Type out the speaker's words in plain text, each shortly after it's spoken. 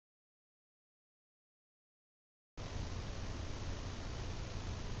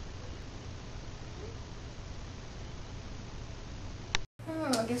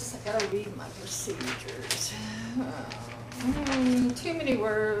guess I gotta read my procedures. Too many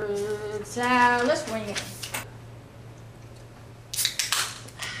words. Let's wing it.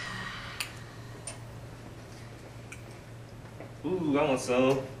 Ooh, I want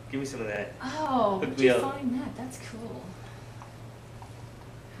some. Give me some of that. Oh, Hook where'd me you up. find that? That's cool.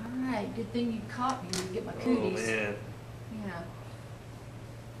 All right, good thing you caught me to get my cooties. Oh, man. Yeah.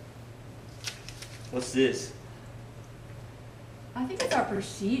 What's this? I think it's our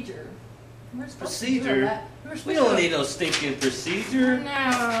procedure. We're supposed to do all Procedure? that. We don't need no stinking procedure. No,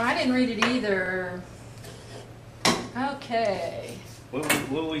 I didn't read it either. Okay. What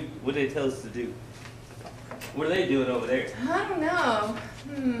did they tell us to do? What are they doing over there? I don't know.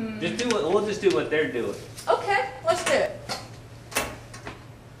 Just do what. We'll just do what they're doing. Okay, let's do it.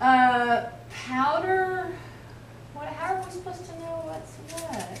 Powder. What? How are we supposed to know what's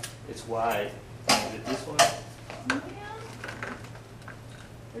what? It's wide. Is it this one? Yeah.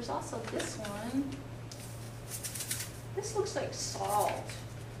 There's also this one. This looks like salt.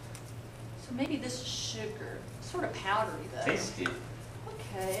 So maybe this is sugar. Sort of powdery though. Taste it.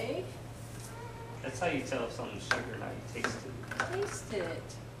 Okay. That's how you tell if something's sugar or not. You taste it. Taste it.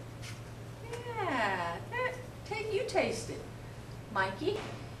 Yeah. You taste it, Mikey.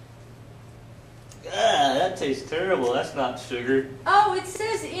 Ah, that tastes terrible. That's not sugar. Oh, it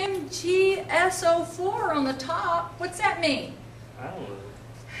says MgSO4 on the top. What's that mean? I don't know.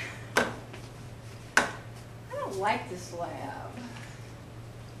 I don't like this lab.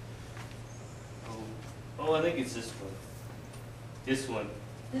 Oh, I think it's this one. This one.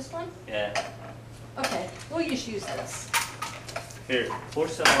 This one? Yeah. Okay, we'll just use this. Here, pour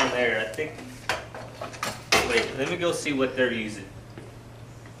some on there. I think. Wait, let me go see what they're using.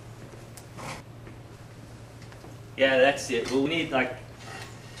 Yeah, that's it. Well, we need like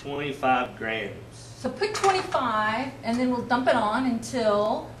 25 grams. So put 25, and then we'll dump it on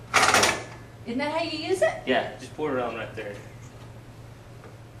until. Isn't that how you use it? Yeah, just pour it on right there.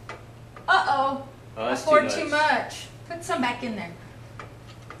 Uh-oh. Oh, that's I poured too too much. Put some back in there.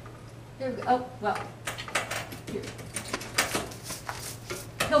 Here we go. Oh, well. Here.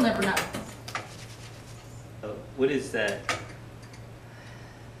 He'll never know. Oh, what is that?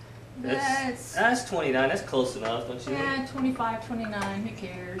 That's 29. That's close enough, don't you Yeah, think? 25, 29. Who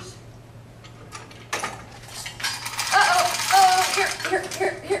cares? Uh-oh. Oh, here.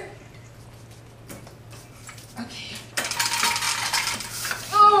 Okay.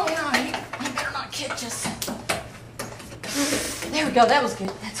 Oh, no, he better not catch us. There we go. That was good.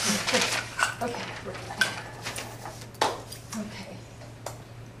 That's good. Okay. Okay.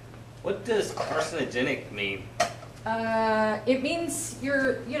 What does carcinogenic mean? It means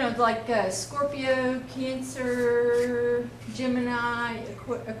you're, like Scorpio, Cancer, Gemini,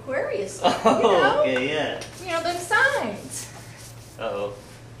 Aquarius. Oh, okay, yeah. You know, them signs. Uh-oh.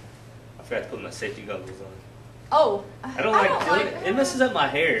 I forgot to put my safety goggles on. Oh, I don't like doing it. It messes up my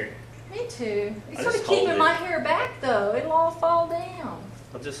hair. Me too. It's I sort just of hold keeping it. my hair back, though. It'll all fall down.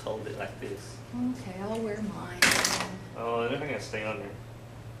 I'll just hold it like this. Okay, I'll wear mine. Oh, they're not going to stay on there.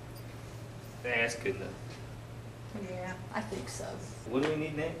 Yeah, that's good enough. Yeah, I think so. What do we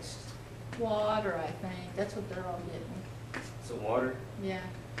need next? Water, I think. That's what they're all getting. Some water? Yeah,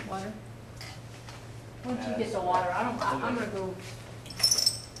 water. Once you get the water, I'm going to go.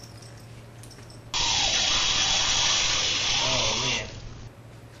 Oh, man.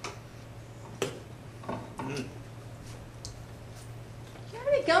 You have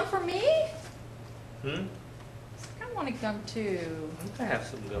any gum for me? I want a gum too. I'm going to have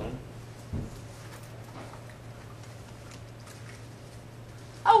some gum.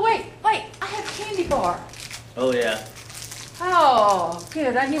 Oh, wait. I have a candy bar. Oh, yeah. Oh,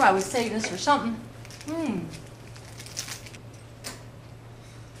 good. I knew I would save this for something.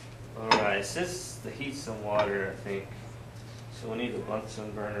 Alright, it says to heat some water, I think. So we need a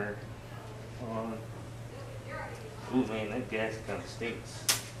Bunsen burner on. Ooh, man, that gas kind of stinks.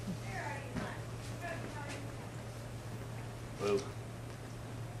 Whoa.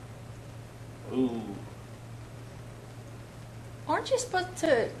 Ooh. Aren't you supposed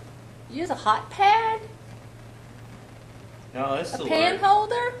to use a hot pad? No, that's A the pan word.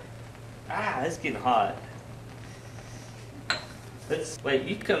 holder? Ah, it's getting hot. Wait,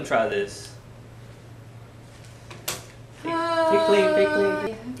 you come try this. Pick clean.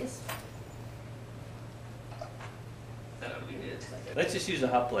 I guess. That'll be good. Let's just use a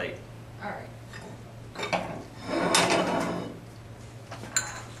hot plate. All right.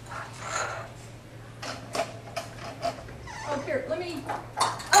 Oh, here, let me.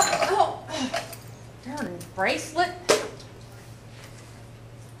 Oh, darn bracelet.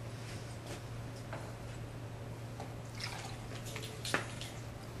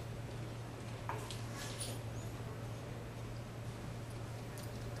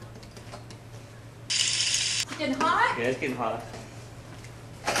 Getting hot? Yeah, it's getting hot.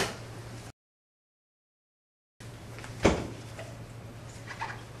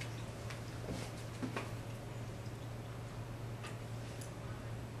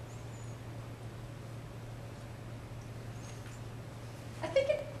 I think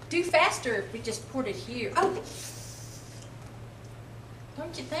it'd do faster if we just poured it here. Oh,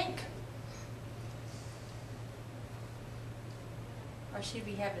 don't you think? Or should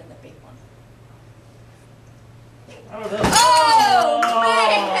we have it in the big one? I don't know. Oh,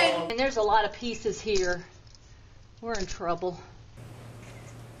 man! And there's a lot of pieces here. We're in trouble.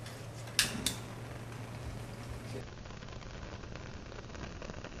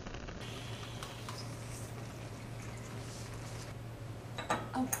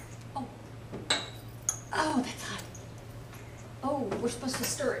 Oh, oh. Oh, that's hot. Oh, we're supposed to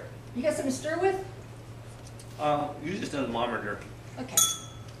stir it. You got something to stir with? Use this thermometer. Okay.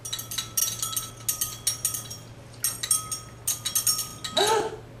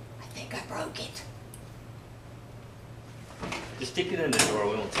 I think I broke it. Just stick it in the door.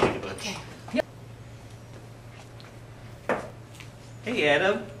 We won't talk about it. Okay. Hey,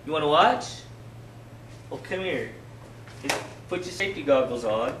 Adam. You want to watch? Well, come here. Put your safety goggles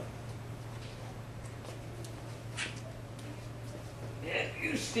on. Yeah,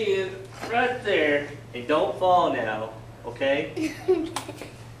 you stand right there. And don't fall now, okay?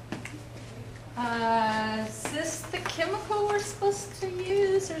 Is this the chemical we're supposed to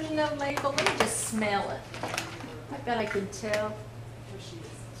use? There's no label. Let me just smell it. I bet I can tell.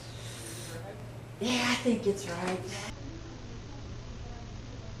 Yeah, I think it's right.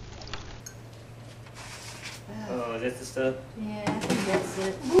 Oh, is that the stuff? Yeah, I think that's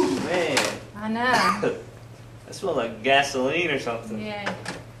it. Ooh, man. I know. That smells like gasoline or something. Yeah.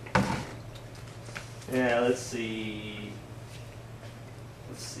 Yeah, let's see.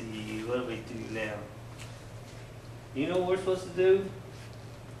 Let's see, what do we do now? You know what we're supposed to do?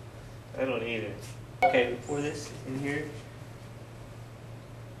 I don't either. Okay, we pour this in here.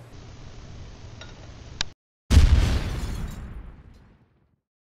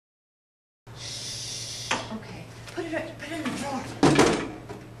 Okay. Put it in the drawer.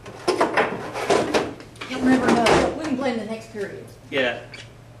 You'll never know. We can blame the next period. Yeah.